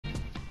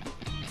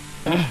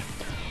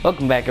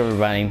Welcome back,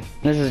 everybody.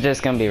 This is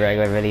just gonna be a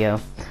regular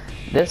video.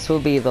 This will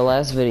be the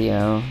last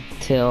video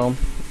till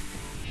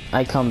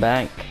I come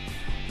back,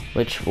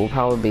 which will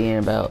probably be in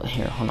about,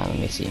 here, hold on, let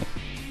me see,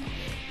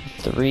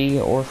 3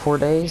 or 4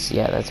 days.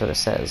 Yeah, that's what it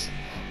says.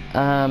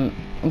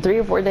 In 3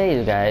 or 4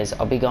 days, guys,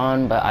 I'll be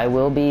gone, but I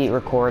will be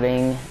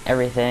recording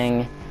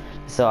everything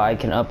so I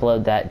can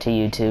upload that to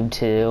YouTube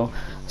too.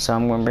 So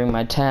I'm gonna bring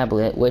my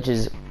tablet, which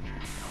is,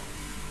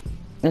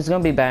 it's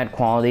gonna be bad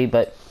quality,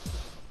 but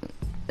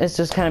it's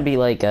just kind of be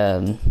like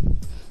going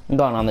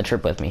on the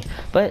trip with me.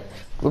 But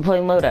we're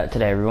playing Loadout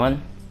today,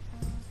 everyone.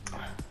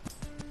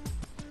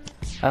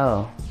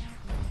 Oh,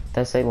 did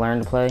I say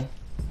learn to play?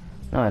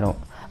 No, I don't.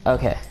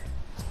 Okay.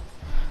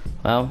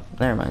 Well,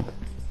 never mind.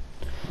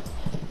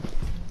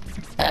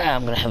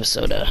 I'm gonna have a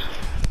soda.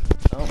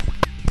 Oh.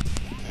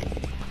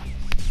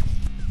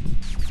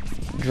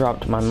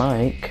 Dropped my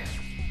mic.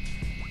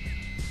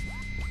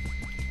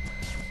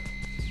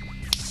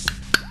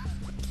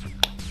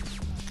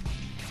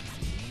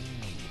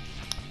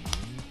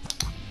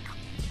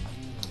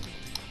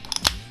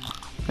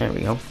 There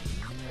we go.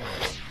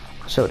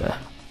 Soda.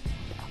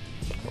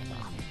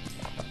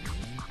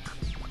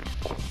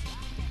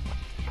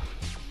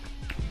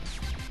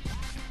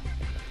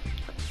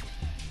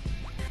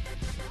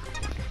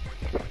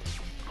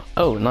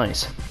 Oh,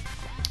 nice.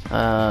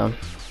 I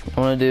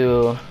want to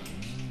do...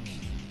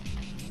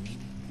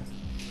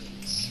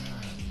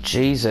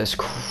 Jesus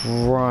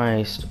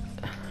Christ.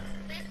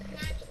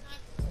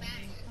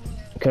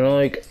 Can I,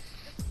 like,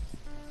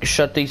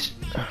 shut these...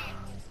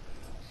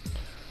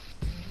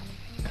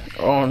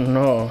 Oh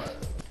no.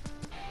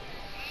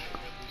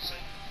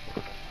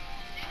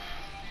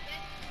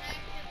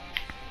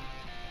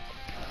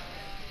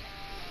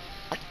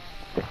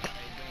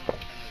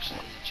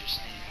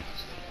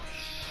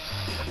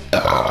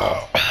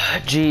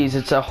 Jeez,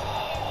 it's a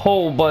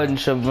whole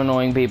bunch of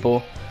annoying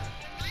people.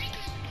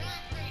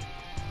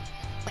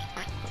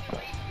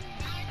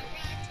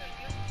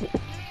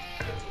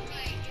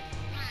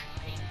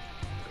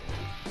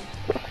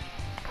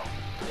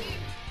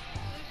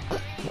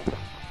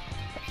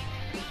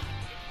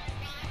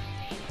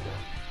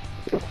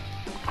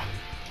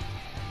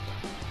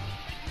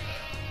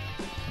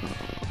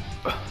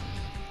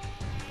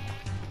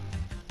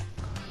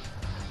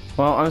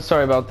 Well, I'm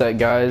sorry about that,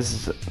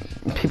 guys.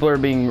 People are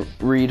being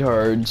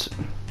retards.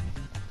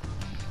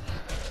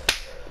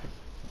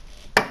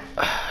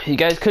 You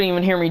guys couldn't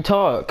even hear me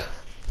talk.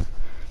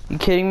 You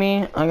kidding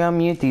me? I gotta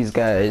mute these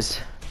guys.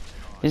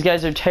 These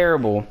guys are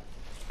terrible.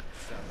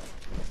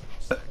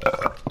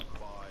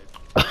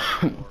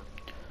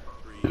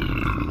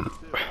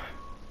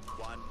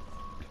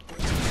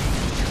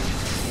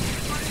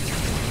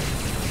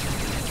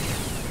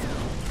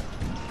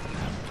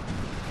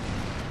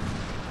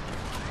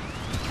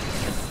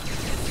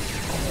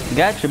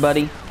 Gotcha,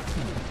 buddy.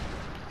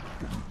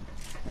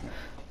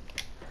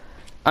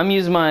 I'm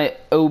using my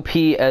OP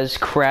as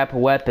crap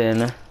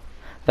weapon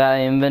that I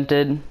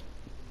invented.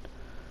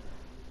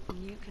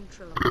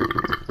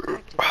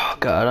 Oh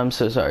god, I'm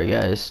so sorry,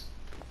 guys.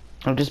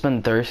 I've just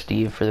been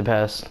thirsty for the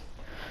past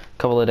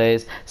couple of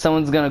days.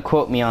 Someone's gonna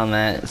quote me on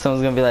that.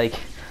 Someone's gonna be like,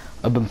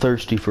 I've been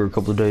thirsty for a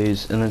couple of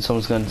days, and then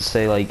someone's gonna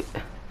say like,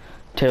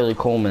 Taylor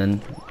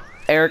Coleman.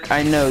 Eric,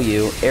 I know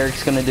you.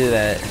 Eric's gonna do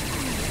that.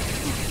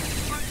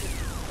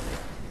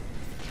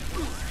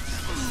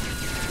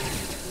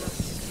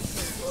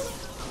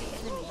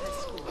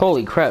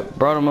 Holy crap,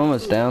 brought him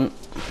almost down.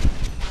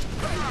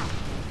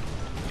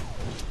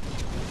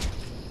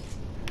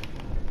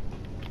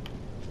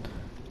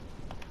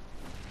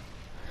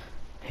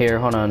 Here,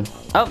 hold on.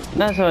 Oh,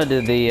 that's how I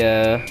did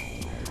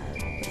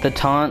the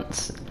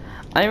taunts.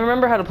 I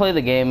remember how to play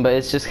the game, but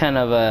it's just kind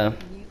of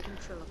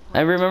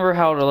I remember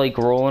how to like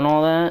roll and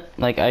all that.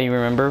 Like I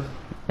remember.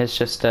 It's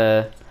just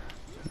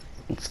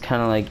it's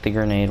kind of like the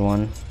grenade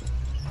one.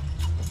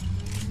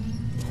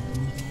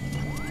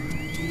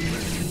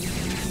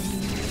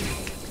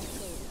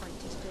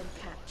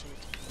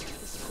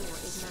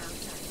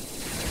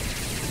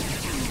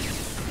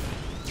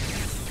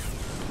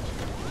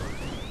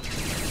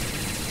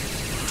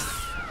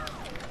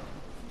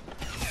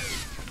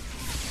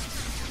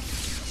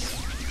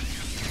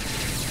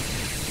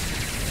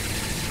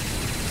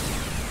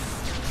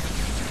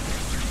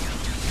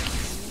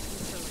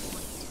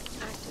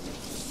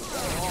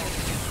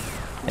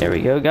 There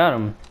we go, got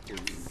him.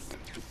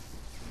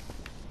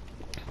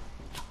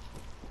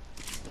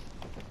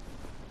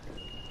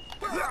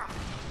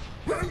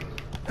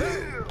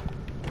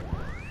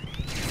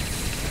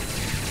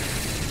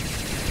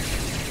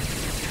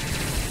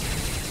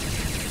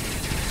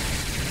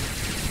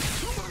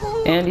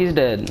 And he's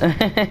dead.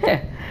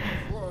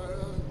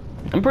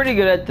 I'm pretty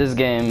good at this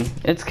game.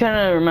 It's kind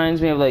of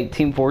reminds me of like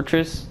Team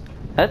Fortress.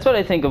 That's what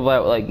I think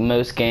about like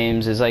most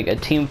games, is like a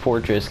Team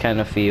Fortress kind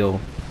of feel.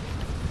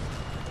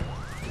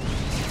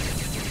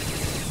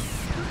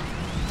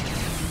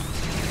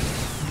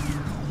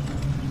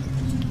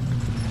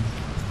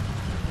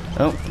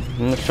 Oh,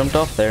 almost jumped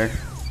off there.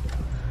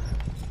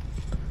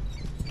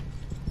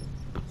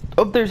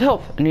 Oh, there's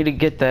health. I need to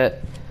get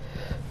that.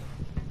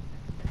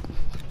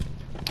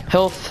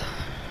 Health.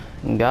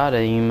 Got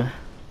him.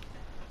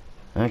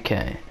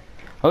 Okay.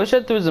 I wish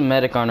that there was a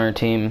medic on our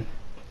team.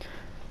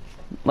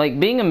 Like,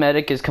 being a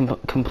medic is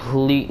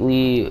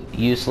completely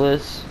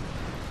useless.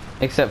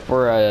 Except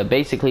for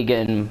basically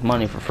getting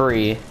money for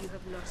free.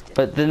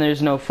 But then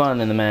there's no fun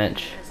in the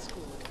match.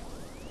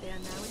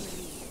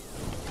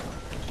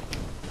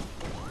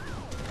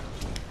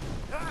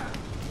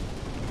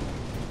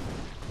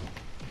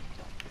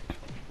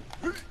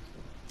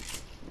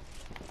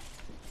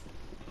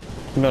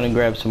 I'm gonna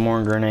grab some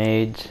more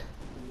grenades.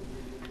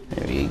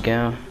 There you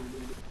go.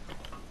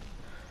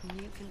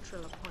 New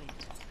control point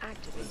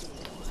activated.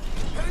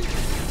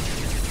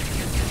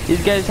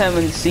 These guys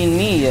haven't seen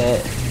me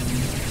yet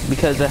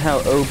because of how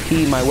OP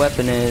my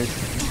weapon is.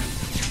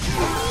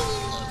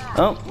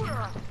 Oh.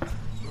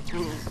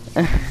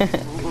 I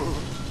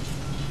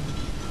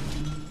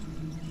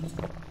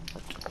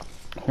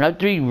have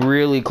to be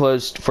really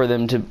close for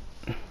them to.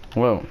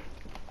 Whoa.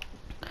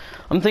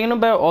 I'm thinking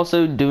about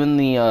also doing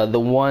the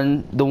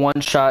one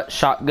shot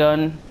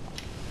shotgun.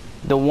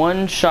 The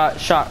one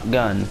shot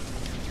shotgun.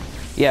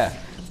 Yeah.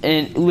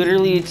 And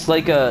literally it's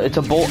like a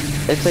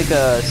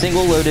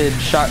single loaded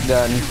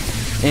shotgun,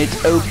 and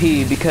it's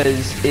OP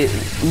because it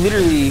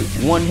literally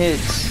one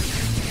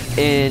hits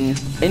in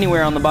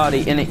anywhere on the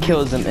body and it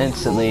kills them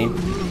instantly.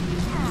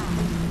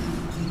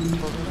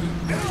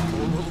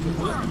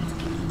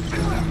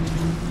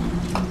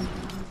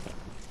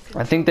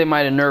 I think they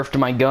might have nerfed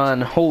my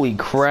gun. Holy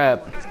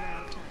crap.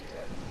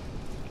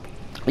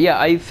 Yeah,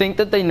 I think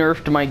that they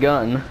nerfed my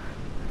gun.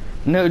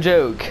 No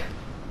joke.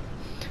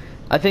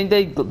 I think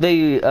they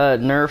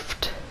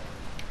nerfed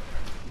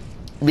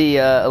the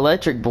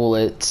electric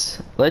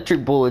bullets.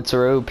 Electric bullets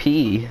are OP.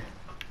 New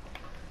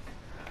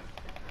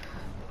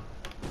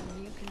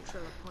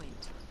control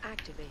point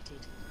activated.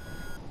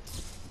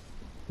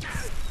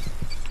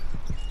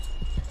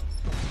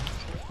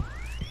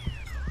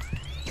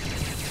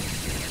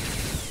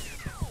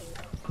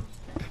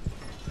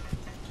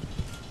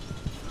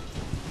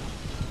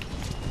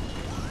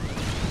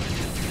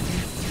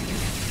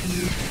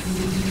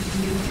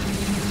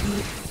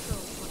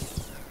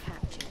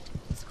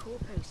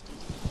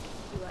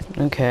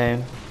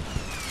 Okay.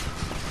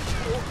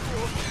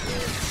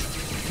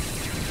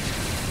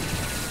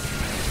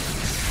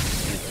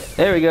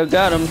 There we go,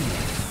 got him.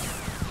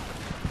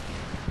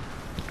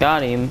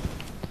 Got him.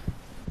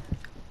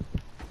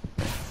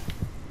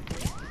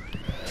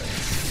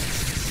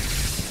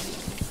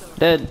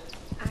 Dead.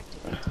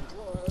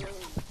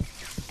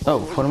 Oh,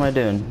 what am I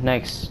doing?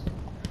 Next.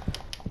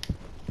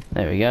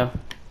 There we go.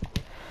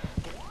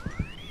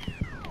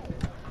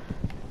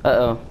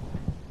 Uh-oh.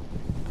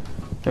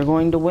 They're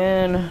going to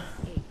win. A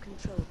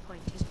control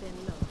point has been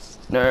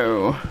lost.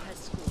 No. Has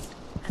scored,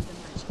 and the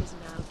match is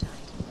now tied.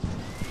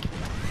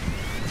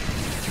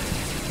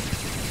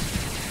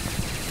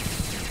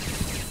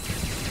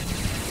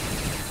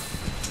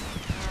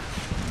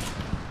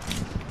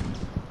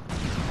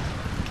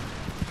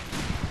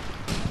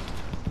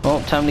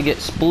 Well, time to get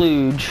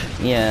splooge.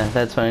 Yeah,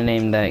 that's what I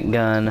named that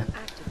gun.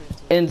 Activated.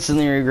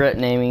 Instantly regret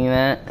naming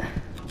that.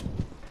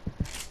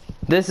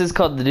 This is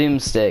called the Doom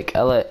Stick.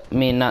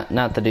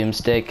 Not the Doom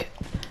Stick.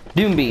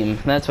 Doom Beam.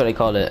 That's what I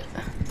called it.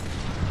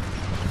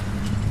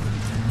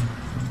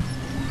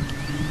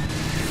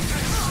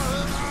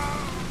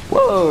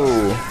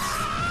 Whoa!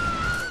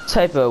 What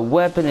type of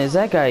weapon is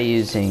that guy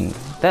using?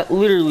 That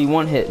literally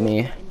one hit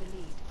me.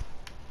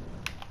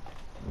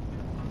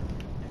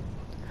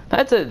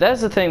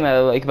 That's the thing that I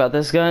like about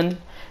this gun.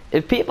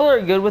 If people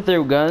are good with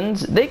their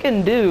guns, they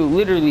can do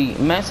literally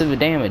massive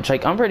damage.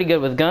 Like, I'm pretty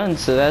good with guns,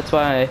 so that's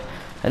why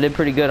I did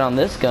pretty good on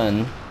this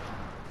gun.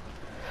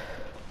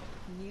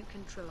 New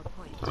control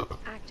point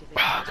activated.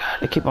 Oh god,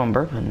 I keep on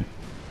burping.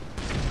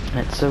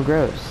 That's so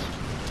gross.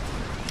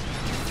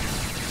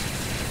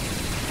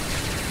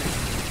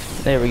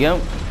 There we go.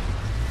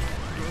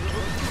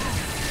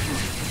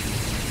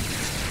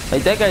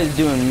 Like, that guy's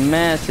doing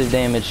massive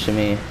damage to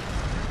me.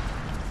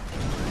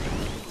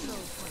 Control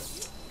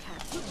point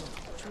captured.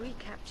 3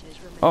 captures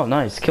remain. Oh,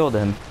 nice, killed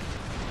him.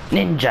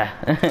 Ninja.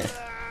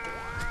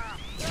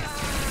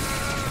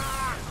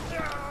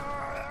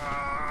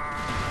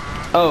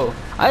 Oh,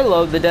 I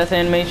love the death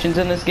animations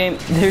in this game.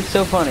 They're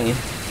so funny.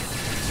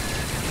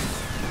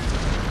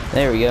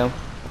 There we go.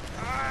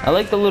 I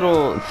like the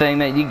little thing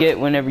that you get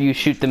whenever you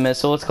shoot the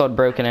missile. It's called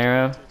broken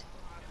arrow.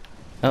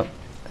 Oh,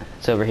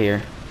 it's over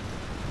here.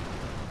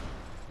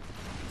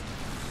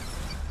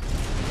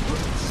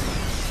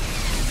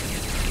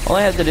 All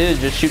I have to do is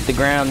just shoot the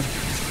ground.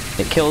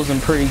 It kills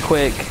them pretty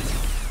quick.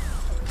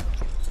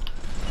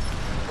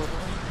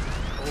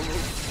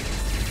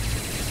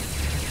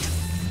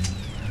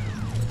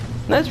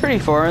 That's pretty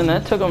far, and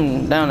that took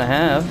them down to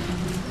half.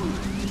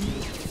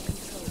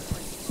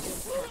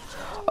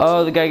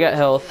 Oh, the guy got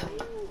health.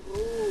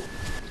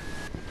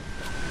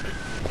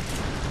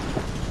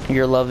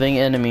 You're loving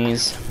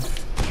enemies.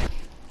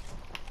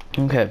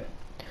 Okay.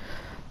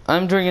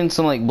 I'm drinking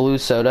some like blue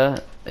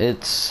soda.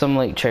 It's some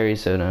like cherry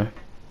soda.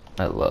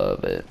 I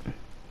love it.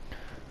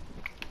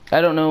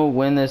 I don't know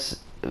when this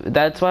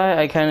that's why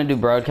I kind of do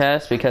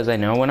broadcasts, because I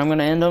know when I'm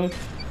gonna end them.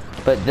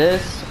 But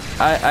this,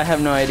 I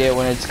have no idea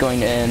when it's going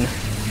to end.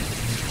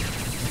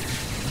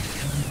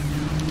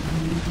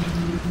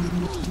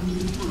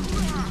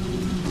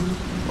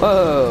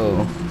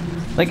 Whoa!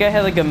 Like I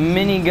had like a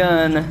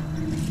minigun,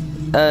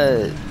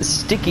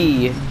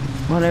 sticky,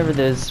 whatever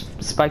those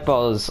spike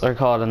balls are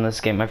called in this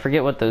game. I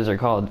forget what those are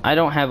called. I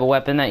don't have a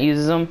weapon that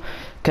uses them,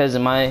 because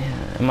in my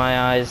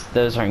eyes,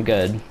 those aren't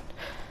good.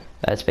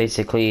 That's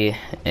basically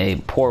a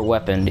poor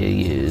weapon to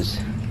use.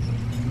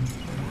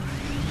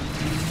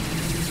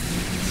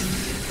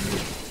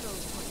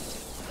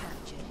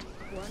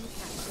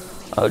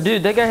 Oh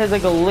dude, that guy has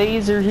like a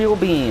laser heal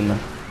beam.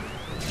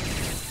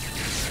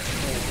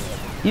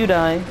 You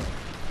die.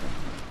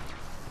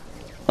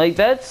 Like,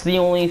 that's the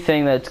only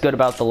thing that's good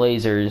about the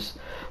lasers.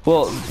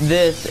 Well,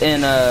 this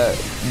and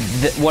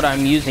what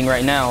I'm using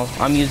right now,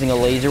 I'm using a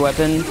laser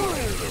weapon,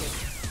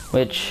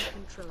 which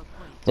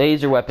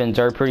laser weapons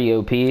are pretty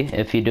OP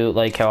if you do it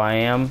like how I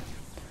am.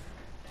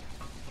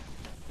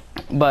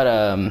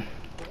 But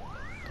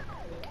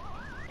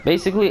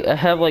basically I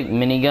have like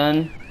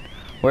minigun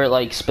where it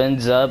like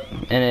spins up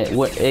and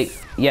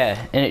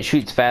it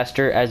shoots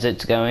faster as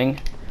it's going.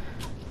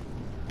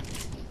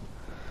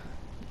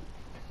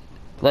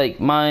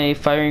 Like, my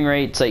firing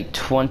rate's like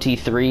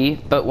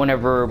 23, but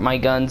whenever my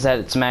gun's at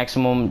its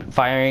maximum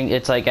firing,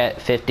 it's like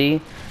at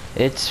 50.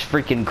 It's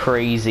freaking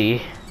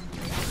crazy.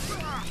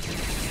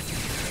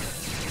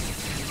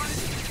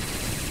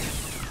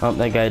 Oh,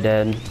 that guy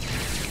dead.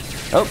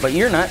 Oh, but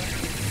you're not.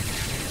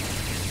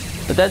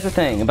 But that's the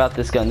thing about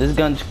this gun. This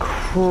gun's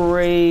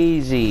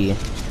crazy.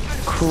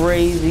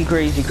 Crazy,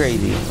 crazy,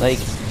 crazy. Like,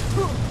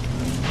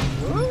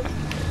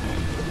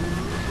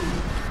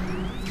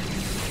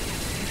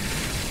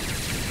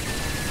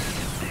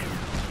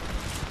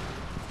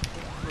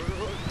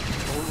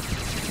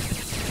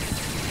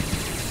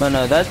 but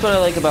no, that's what I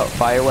like about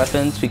fire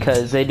weapons,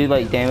 because they do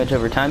like damage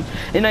over time.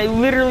 And I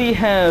literally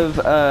have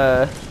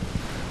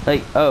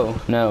like,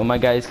 oh no, my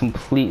guy's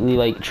completely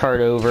like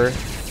charred over.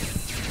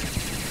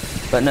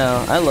 But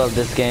no, I love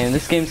this game.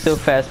 This game's so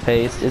fast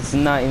paced, it's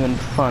not even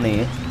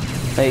funny.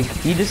 Like,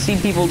 you just see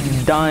people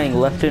dying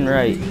left and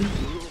right.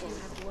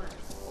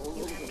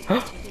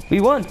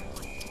 We won!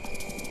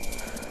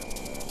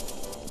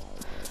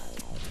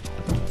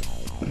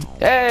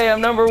 Hey,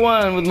 I'm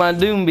 #1 with my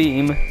Doom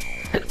Beam.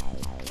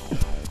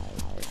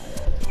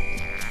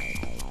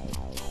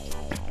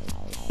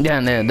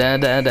 Down there, da.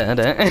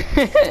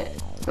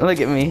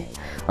 Look at me,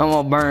 I'm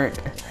all burnt.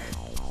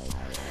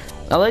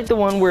 I like the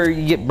one where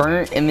you get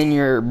burnt and then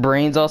your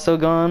brain's also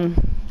gone.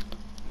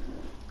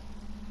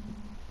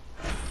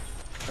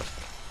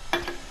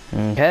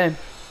 Okay,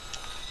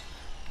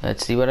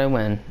 let's see what I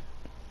win.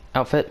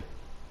 Outfit?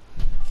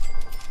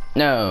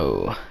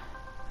 No.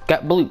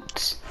 Got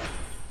boots.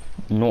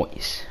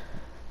 Noise.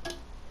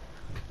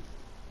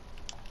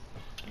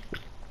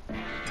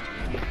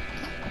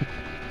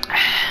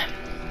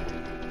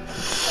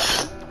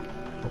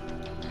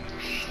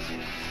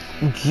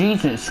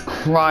 Jesus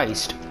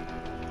Christ.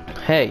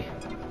 Hey,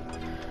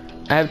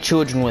 I have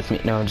children with me.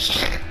 No, I'm just...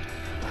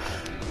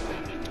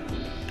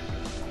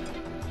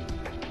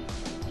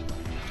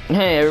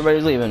 Hey,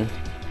 everybody's leaving.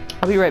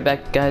 I'll be right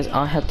back, guys.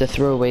 I'll have to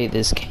throw away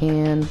this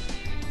can.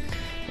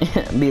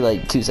 Be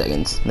like 2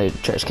 seconds. There's a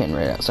trash can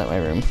right outside my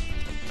room.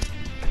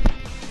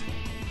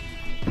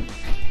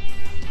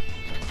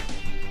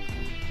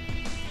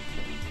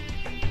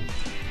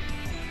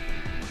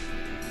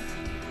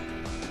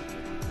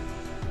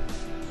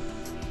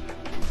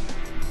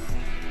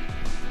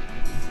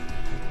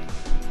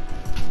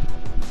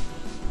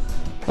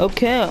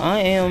 Okay, I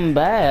am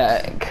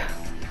back.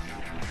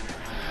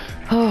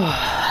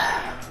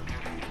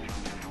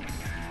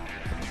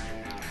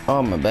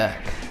 Oh, my back.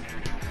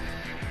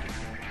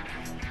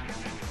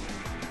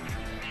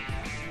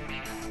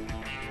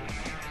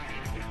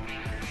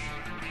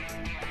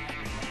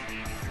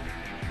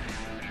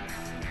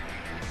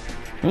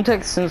 I'm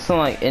texting some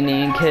like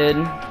Indian kid.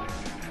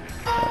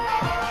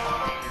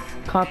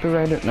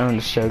 Copyrighted? No, I'm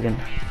just joking.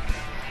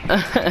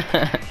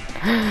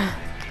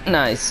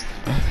 Nice.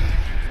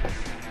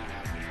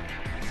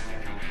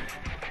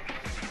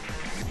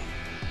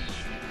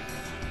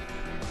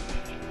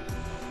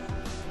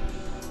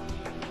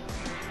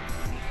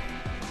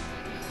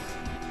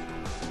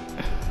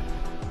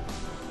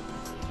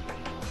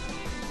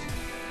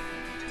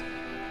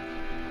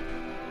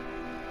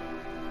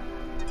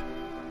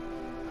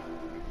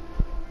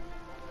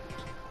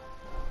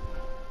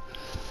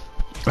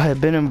 I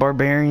have been in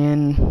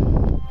Barbarian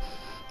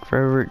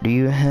forever. Do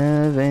you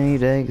have any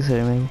decks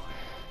that maybe?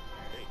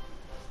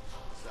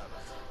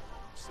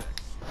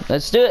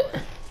 Let's do it.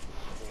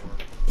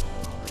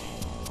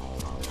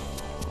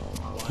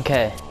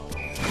 Okay.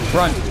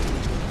 Run.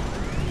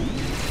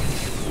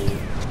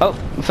 Oh,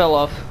 fell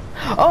off.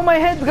 Oh, my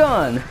head's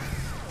gone.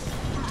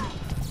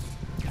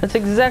 That's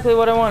exactly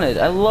what I wanted.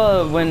 I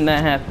love when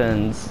that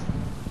happens.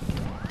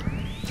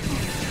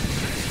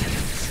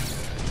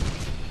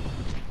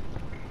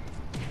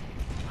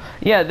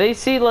 Yeah, they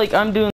see like I'm doing